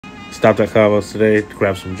Stopped at Kavos today to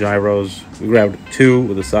grab some gyros. We grabbed 2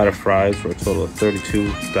 with a side of fries for a total of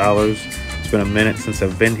 $32. It's been a minute since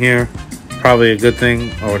I've been here. Probably a good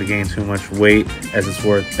thing. I would have gained too much weight, as it's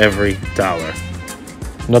worth every dollar.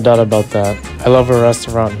 No doubt about that. I love a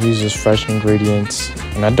restaurant who uses fresh ingredients,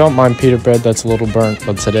 and I don't mind pita bread that's a little burnt,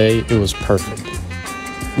 but today it was perfect.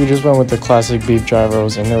 We just went with the classic beef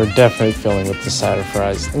gyros, and they were definitely filling with the side of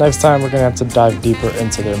fries. Next time we're gonna have to dive deeper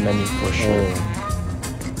into their menu for sure.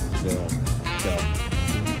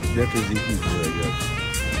 That tzatziki is really good.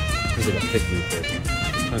 It's like a pickly fish.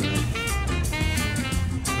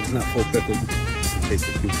 It's not full pickled. It tastes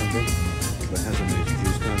like cucumber, but it has a nice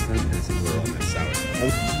juice content and it's a little on that sour.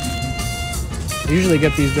 I usually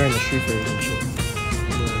get these during the street fairs and shit.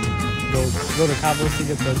 And then go to Kavos to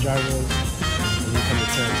get the gyros, and you come to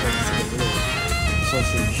San Antonio to get the little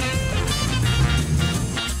sausage